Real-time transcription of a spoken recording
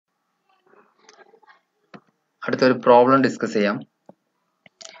അടുത്തൊരു problem discuss ചെയ്യാം.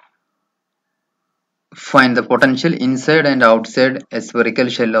 Find the potential inside and outside a spherical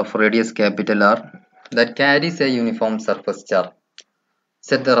shell of radius capital R that carries a uniform surface charge.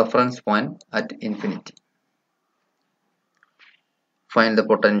 Set the reference point at infinity. Find the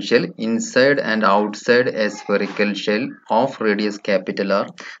potential inside and outside a spherical shell of radius capital R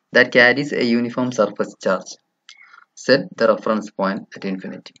that carries a uniform surface charge. Set the reference point at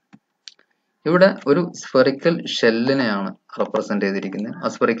infinity. ഇവിടെ ഒരു spherical ഷെല്ലിനെയാണ് represent ചെയ്തിരിക്കുന്നത്. ആ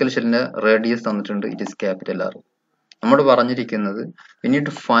spherical ഷെല്ലിന്റെ radius തന്നിട്ടുണ്ട്, it is capital R. നമ്മോട് പറഞ്ഞിരിക്കുന്നത് we need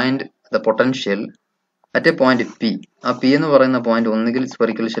to find the potential at A point P. ആ P എന്ന് പറയുന്ന പോയിന്റ് ഒന്നുകിൽ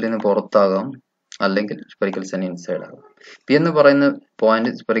സ്ഫെറിക്കൽ ഷെല്ലിന് പുറത്താകാം, അല്ലെങ്കിൽ സ്ഫെറിക്കൽ ഷെല്ലിന് ഇൻസൈഡ് ആകാം. പി എന്ന് പറയുന്ന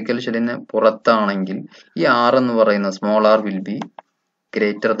പോയിന്റ് സ്ഫെറിക്കൽ ഷെല്ലിന് പുറത്താണെങ്കിൽ ഈ ആർ എന്ന് പറയുന്ന small R will be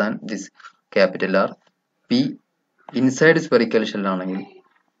greater than this capital R. P inside spherical ഷെല്ലാണെങ്കിൽ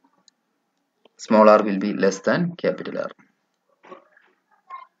small r will be less than capital R.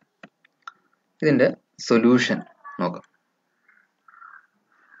 ഇതിന്റെ സൊല്യൂഷൻ നോക്കാം.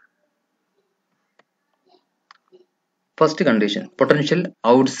 First condition, potential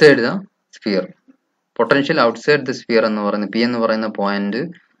outside the sphere. Potential outside the sphere എന്ന് പറയുന്നത് P എന്ന് പറയുന്ന point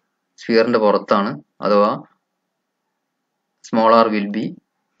സ്ഫിയറിന്റെ പുറത്താണ്, അഥവാ small R will be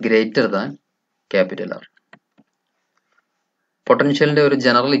greater than capital R. പൊട്ടൻഷ്യലിന്റെ ഒരു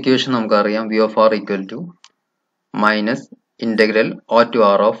general equation നമുക്കറിയാം, V of R equal to minus integral O two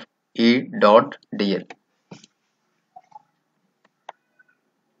R of E dot D L.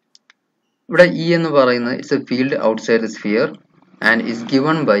 ഇവിടെ E എന്ന് പറയുന്നത് it's A field outside the sphere and is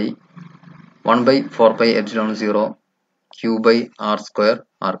given by 1/4πε0 q by R square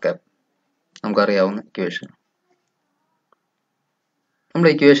R cap. നമുക്കറിയാവുന്ന equation.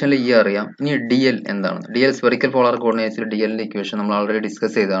 നമ്മുടെ ഇക്വേഷനിൽ E അറിയാം. ഇനി D L എന്താണ്? D L spherical polar കോർഡിനേറ്റ്സിൽ D എല്ലിന്റെ ഇക്വേഷൻ നമ്മൾ ഓൾറെഡി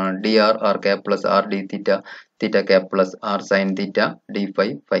ഡിസ്കസ് ചെയ്തതാണ്. D R R cap plus R D തീറ്റ തീറ്റ cap plus R sine theta D phi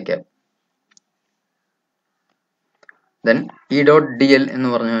phi cap. Then E dot D L എന്ന്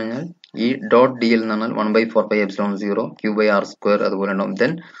പറഞ്ഞു കഴിഞ്ഞാൽ E dot D L എന്ന് പറഞ്ഞാൽ 1/4πε0 q by R square അതുപോലെ ഉണ്ടാവും.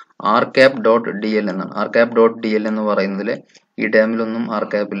 Then R cap dot D L എന്നാണ്. R cap dot D L എന്ന് പറയുന്നതിൽ ഈ ടേമിലൊന്നും ആർ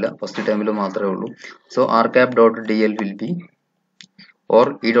ക്യാപ് ഇല്ല, ഫസ്റ്റ് ടേമിൽ മാത്രമേ ഉള്ളൂ. So R cap dot D L will be or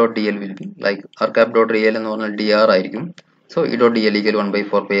E dot dl will be like r cap dot dl എന്ന് പറഞ്ഞാൽ dr ആയിരിക്കും. So E dot dl equal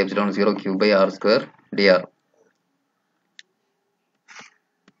 1/4πε0 q by r square dr.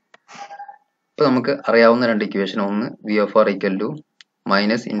 ഇപ്പോൾ നമുക്ക് അറിയാവുന്ന രണ്ട് ഇക്വേഷൻ, ഒന്ന് V of R equal to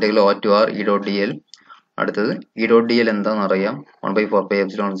minus integral O two R E dot D L. അടുത്തത് E dot D L എന്താണെന്ന് അറിയാം,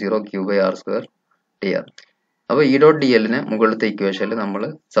 1/4πε0 q by r square dr. അപ്പോൾ E dot D എല്ലിനെ മുകളിലത്തെ ഇക്വേഷനിൽ നമ്മൾ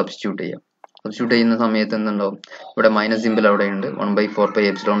സബ്സ്റ്റിറ്റ്യൂട്ട് ചെയ്യാം. സബ്സ്റ്റിറ്റ്യൂട്ട് ചെയ്യുന്ന സമയത്ത് എന്തുണ്ടാവും, ഇവിടെ മൈനസ് സിമ്പിൾ അവിടെ ഉണ്ട്,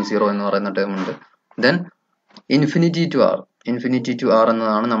 1/4πε0 എന്ന് പറയുന്ന ടേം ഉണ്ട്. ദെൻ ഇൻഫിനിറ്റി ടു ആർ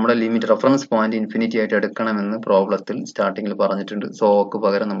എന്നതാണ് നമ്മുടെ ലിമിറ്റ്. റെഫറൻസ് പോയിന്റ് ഇൻഫിനിറ്റി ആയിട്ട് എടുക്കണമെന്ന് പ്രോബ്ലത്തിൽ സ്റ്റാർട്ടിങ്ങിൽ പറഞ്ഞിട്ടുണ്ട്. സോ ഓക്ക്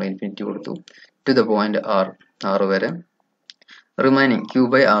പകരം നമ്മൾ ഇൻഫിനിറ്റി കൊടുത്തു ടു ദ പോയിന്റ് ആർ വരെ. Remaining q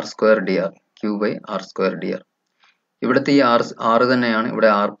by R square D R. ഇവിടുത്തെ ഈ ആർ തന്നെയാണ് ഇവിടെ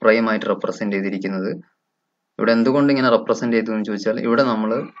ആർ പ്രൈം ആയിട്ട് റെപ്രസെന്റ് ചെയ്തിരിക്കുന്നത്. ഇവിടെ എന്തുകൊണ്ട് ഇങ്ങനെ റെപ്രസെന്റ് ചെയ്തു എന്ന് ചോദിച്ചാൽ, ഇവിടെ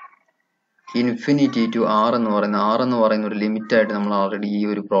നമ്മൾ ഇൻഫിനിറ്റി ടു ആർ എന്ന് പറയുന്ന ഒരു ലിമിറ്റ് ആയിട്ട് നമ്മൾ ഓൾറെഡി ഈ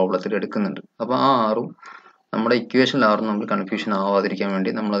ഒരു പ്രോബ്ലത്തിൽ എടുക്കുന്നുണ്ട്. അപ്പോൾ ആ ആറും നമ്മുടെ ഇക്വേഷനിൽ ആറും നമ്മൾ കൺഫ്യൂഷൻ ആവാതിരിക്കാൻ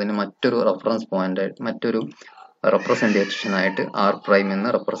വേണ്ടി നമ്മൾ അതിന് മറ്റൊരു റെഫറൻസ് പോയിന്റ് ആയിട്ട്, മറ്റൊരു റെപ്രസെന്റേഷൻ ആയിട്ട് ആർ പ്രൈം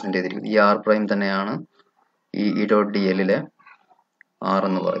എന്ന് റെപ്രസെന്റ് ചെയ്തിരിക്കുന്നത്. ഈ ആർ പ്രൈം തന്നെയാണ് ഈ ഇ ഡോട്ട് ഡി എല്ലിലെ ആർ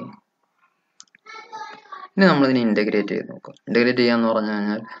എന്ന് പറയുന്നത്. ഇനി നമ്മളിതിനെ ഇന്റഗ്രേറ്റ് ചെയ്ത് നോക്കാം. ഇന്റഗ്രേറ്റ് ചെയ്യാന്ന് പറഞ്ഞു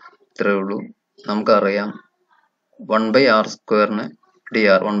കഴിഞ്ഞാൽ ഇത്രയേ ഉള്ളൂ. നമുക്കറിയാം 1/r സ്ക്വയറിന് D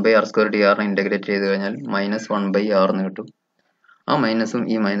R, 1/r square D ആറിനെ ഇന്റഗ്രേറ്റ് ചെയ്ത് കഴിഞ്ഞാൽ മൈനസ് 1/r എന്ന് കിട്ടും. ആ മൈനസും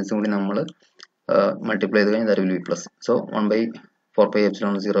ഈ മൈനസും കൂടി നമ്മൾ മൾട്ടിപ്ലൈ ചെയ്ത് കഴിഞ്ഞാൽ that will be plus. So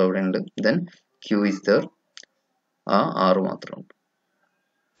 1/4πε0 ഇവിടെ ഉണ്ട്. ദെൻ ക്യൂ ഇസ് ദർ, ആ ആറ് മാത്രമുണ്ട്.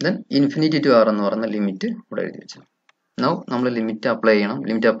 ദെൻ ഇൻഫിനിറ്റി ടു ആർ എന്ന് പറയുന്ന ലിമിറ്റ് ഇവിടെ എഴുതി വെച്ചു. നൗ നമ്മൾ ലിമിറ്റ് അപ്ലൈ ചെയ്യണം.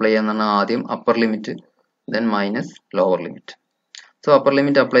 ലിമിറ്റ് അപ്ലൈ ചെയ്യാന്ന് പറഞ്ഞാൽ ആദ്യം upper limit, then minus lower limit. So upper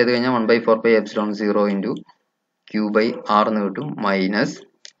limit apply ചെയ്ത് കഴിഞ്ഞാൽ 1/4πε0 ഇൻറ്റു q ബൈ ആർ എന്ന് കിട്ടും, മൈനസ്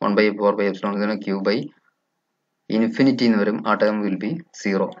 1/4πε0 q ബൈ ഇൻഫിനിറ്റി എന്ന് വരും. ആ ടേം വിൽ ബി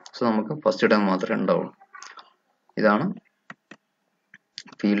 0. സോ നമുക്ക് ഫസ്റ്റ് ടേം മാത്രമേ ഉണ്ടാവുള്ളൂ. ഇതാണ്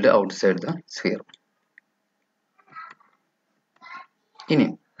ഫീൽഡ് ഔട്ട്സൈഡ് ദ സ്ഫിയർ. ഇനി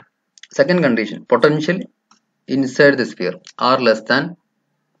second condition, potential inside the sphere are less than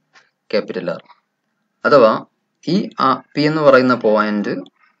capital R. അഥവാ ഈ പി എന്ന് പറയുന്ന point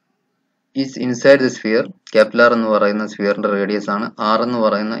is inside the sphere, capital R എന്ന് പറയുന്ന സ്ഫിയറിന്റെ റേഡിയസ് ആണ്. ആർ എന്ന്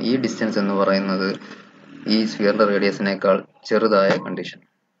പറയുന്ന ഈ ഡിസ്റ്റൻസ് എന്ന് പറയുന്നത് ഈ സ്ഫിയറിന്റെ റേഡിയസിനേക്കാൾ ചെറുതായ കണ്ടീഷൻ.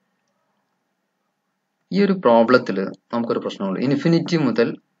 ഈ ഒരു പ്രോബ്ലത്തിൽ നമുക്കൊരു പ്രശ്നമുണ്ട്. ഇൻഫിനിറ്റി മുതൽ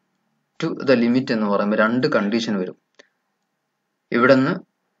ടു ദ ലിമിറ്റ് എന്ന് പറയുമ്പോൾ രണ്ട് കണ്ടീഷൻ വരും. ഇവിടെ നിന്ന്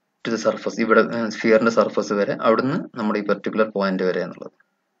ടു ദ സർഫസ്, ഇവിടെ സ്ഫിയറിന്റെ സർഫസ് വരെ, അവിടുന്ന് നമ്മുടെ ഈ പെർട്ടിക്കുലർ പോയിന്റ് വരെ എന്നുള്ളത്.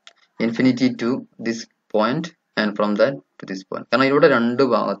 Infinity to this point and from that to this point. കാരണം ഇവിടെ രണ്ട്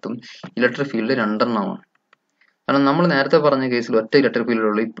ഭാഗത്തും ഇലക്ട്രിക് ഫീൽഡ് രണ്ടെണ്ണമാണ്. കാരണം നമ്മൾ നേരത്തെ പറഞ്ഞ കേസിൽ ഒറ്റ ഇലക്ട്രിക് ഫീൽഡ്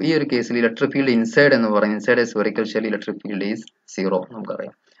ഉള്ളൂ. ഈ ഒരു കേസിൽ ഇലക്ട്രിക് ഫീൽഡ് ഇൻസൈഡ് എന്ന് പറയുന്നത് inside A spherical shell electric field is 0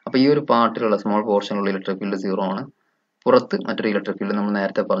 നമുക്കറിയാം. അപ്പൊ ഈ ഒരു പാർട്ടിലുള്ള സ്മോൾ പോർഷനുള്ള ഇലക്ട്രിക് ഫീൽഡ് 0 ആണ്. പുറത്ത് മറ്റൊരു ഇലക്ട്രിക് ഫീൽഡ് നമ്മൾ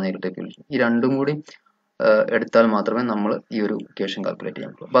നേരത്തെ പറഞ്ഞ ഇലക്ട്രിക് ഫീൽഡ്. ഈ രണ്ടും കൂടി എടുത്താൽ മാത്രമേ നമ്മൾ ഈ ഒരു ഇക്വേഷൻ കാൽക്കുലേറ്റ്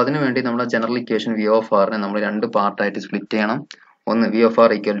ചെയ്യാൻ പറ്റൂ. അപ്പൊ അതിനുവേണ്ടി നമ്മുടെ ജനറൽ ഇക്വേഷൻ വി ഓഫ് ആറിനെ നമ്മൾ രണ്ട് പാർട്ടായിട്ട് സ്പ്ലിറ്റ് ചെയ്യണം. ഒന്ന് V of R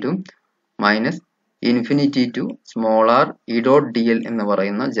equal to minus infinity to small R E dot D L എന്ന്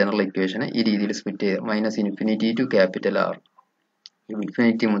പറയുന്ന ജനറൽ ഇക്വേഷനെ ഈ രീതിയിൽ സ്പ്ലിറ്റ് ചെയ്യുക. Minus infinity to capital R,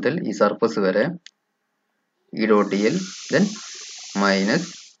 infinity മുതൽ ഈ സർഫസ് വരെ E dot D L, then minus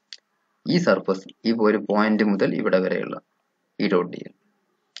ഈ സർഫസ് ഈ ഒരു പോയിന്റ് മുതൽ ഇവിടെ വരെയുള്ള ഇ ഡോട്ട് ഡി എൽ.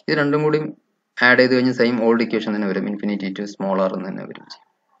 ഇത് രണ്ടും കൂടി ആഡ് ചെയ്ത് കഴിഞ്ഞാൽ സെയിം ഓൾഡ് ഇക്വേഷൻ തന്നെ വരും, ഇൻഫിനിറ്റി ടു സ്മോൾ ആർ എന്ന് തന്നെ വരും.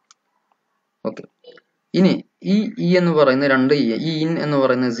 ഓക്കെ, ഇനി ഈ ഇ എന്ന് പറയുന്ന രണ്ട് ഇ, ഈ ഇൻ എന്ന്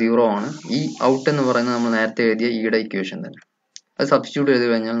പറയുന്നത് 0 ആണ്. ഈ ഔട്ട് എന്ന് പറയുന്നത് നമ്മൾ നേരത്തെ എഴുതിയ ഇയുടെ ഇക്വേഷൻ തന്നെ. അത് സബ്സ്റ്റിറ്റ്യൂട്ട് ചെയ്ത്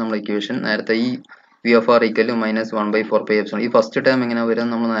കഴിഞ്ഞാൽ നമ്മൾ ഇക്വേഷൻ നേരത്തെ ഈ V of R equal minus 1/4πε, ഈ ഫസ്റ്റ് ടേം എങ്ങനെ വരും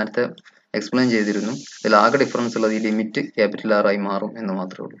നമ്മൾ നേരത്തെ എക്സ്പ്ലെയിൻ ചെയ്തിരുന്നു. ഇതിൽ ആകെ ഡിഫറൻസ് ഉള്ളത് ഈ ലിമിറ്റ് ക്യാപിറ്റൽ ആർ ആയി മാറും എന്ന്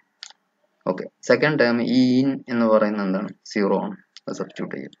മാത്രമേ ഉള്ളൂ. ഓക്കെ, സെക്കൻഡ് ടേം ഈ ഇൻ എന്ന് പറയുന്നത് എന്താണ്, 0 ആണ്. അത്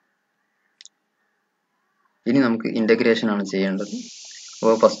സബ്സ്റ്റിറ്റ്യൂട്ട് ചെയ്യും. ഇനി നമുക്ക് ഇന്റഗ്രേഷൻ ആണ് ചെയ്യേണ്ടത്.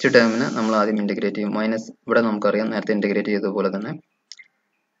 അപ്പോൾ ഫസ്റ്റ് ടേമിന് നമ്മൾ ആദ്യം ഇന്റഗ്രേറ്റ് ചെയ്യും. മൈനസ് ഇവിടെ നമുക്കറിയാം നേരത്തെ ഇന്റഗ്രേറ്റ് ചെയ്തതുപോലെ തന്നെ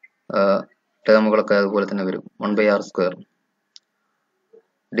ടേമുകളൊക്കെ അതുപോലെ തന്നെ വരും. 1/r².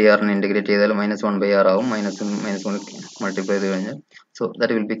 ഡി ആറിനെ ഇന്റഗ്രേറ്റ് ചെയ്താൽ മൈനസ് 1/r ആവും. മൈനസ് മൾട്ടിപ്ലൈ ചെയ്ത് കഴിഞ്ഞാൽ so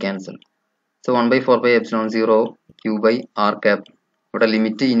that will be cancel. So 1/4πε0 q/r cap. ഇവിടെ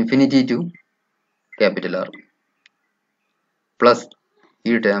limit infinity to capital R plus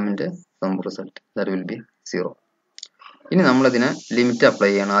ഈ ടേമിന്റെ some result that will be 0. ഇനി നമ്മളതിനെ ലിമിറ്റ് അപ്ലൈ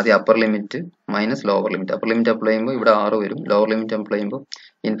ചെയ്യണം. ആദ്യം upper limit minus lower limit. Upper limit apply ചെയ്യുമ്പോൾ ഇവിടെ 6 വരും. ലോവർ ലിമിറ്റ് അപ്ലൈ ചെയ്യുമ്പോൾ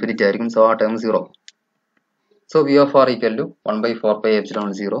ഇൻഫിനിറ്റി ആയിരിക്കും. സോ ആ term 0. So we of R equal to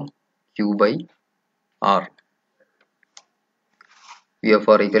 1/4πε0 q/r. V of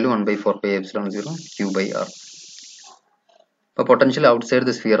R equal to 1/4πε0 q/r. അപ്പോൾ പൊട്ടൻഷ്യൽ ഔട്ട്സൈഡ്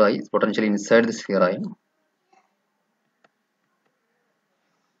ദ സ്ഫിയർ ആയി, potential inside the sphere ആയി.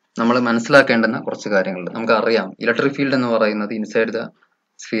 നമ്മൾ മനസ്സിലാക്കേണ്ടുന്ന കുറച്ച് കാര്യങ്ങളുണ്ട്. നമുക്കറിയാം ഇലക്ട്രിക് ഫീൽഡ് എന്ന് പറയുന്നത് ഇൻസൈഡ് ദ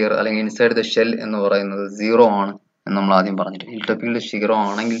സ്ഫിയർ അല്ലെങ്കിൽ ഇൻസൈഡ് ദ ഷെൽ എന്ന് പറയുന്നത് 0 ആണ് എന്ന് നമ്മൾ ആദ്യം പറഞ്ഞിട്ട്. ഇലക്ട്രിക് ഫീൽഡ് 0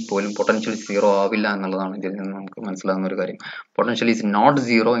 ആണെങ്കിൽ പോലും പൊട്ടൻഷ്യൽ 0 ആവില്ല എന്നുള്ളതാണ് ഇതിൽ നിന്ന് നമുക്ക് മനസ്സിലാകുന്ന ഒരു കാര്യം. Potential is not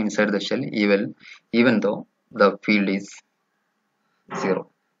 0 inside the shell even though the field is 0.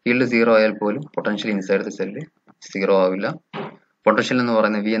 Field 0 ആയാൽ പോലും പൊട്ടൻഷ്യൽ ഇൻസൈഡ് ദ ഷെൽ 0 ആവില്ല. പൊട്ടൻഷ്യൽ എന്ന്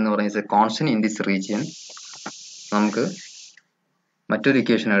പറയുന്നത് വി എന്ന് പറയുന്നത് കോൺസ്റ്റന്റ് ഇൻ ദിസ് റീജിയൻ. നമുക്ക് മറ്റൊരു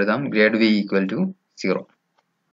ഇക്വേഷൻ എഴുതാം, ഗ്രേഡ് വി ഈക്വൽ ടു 0.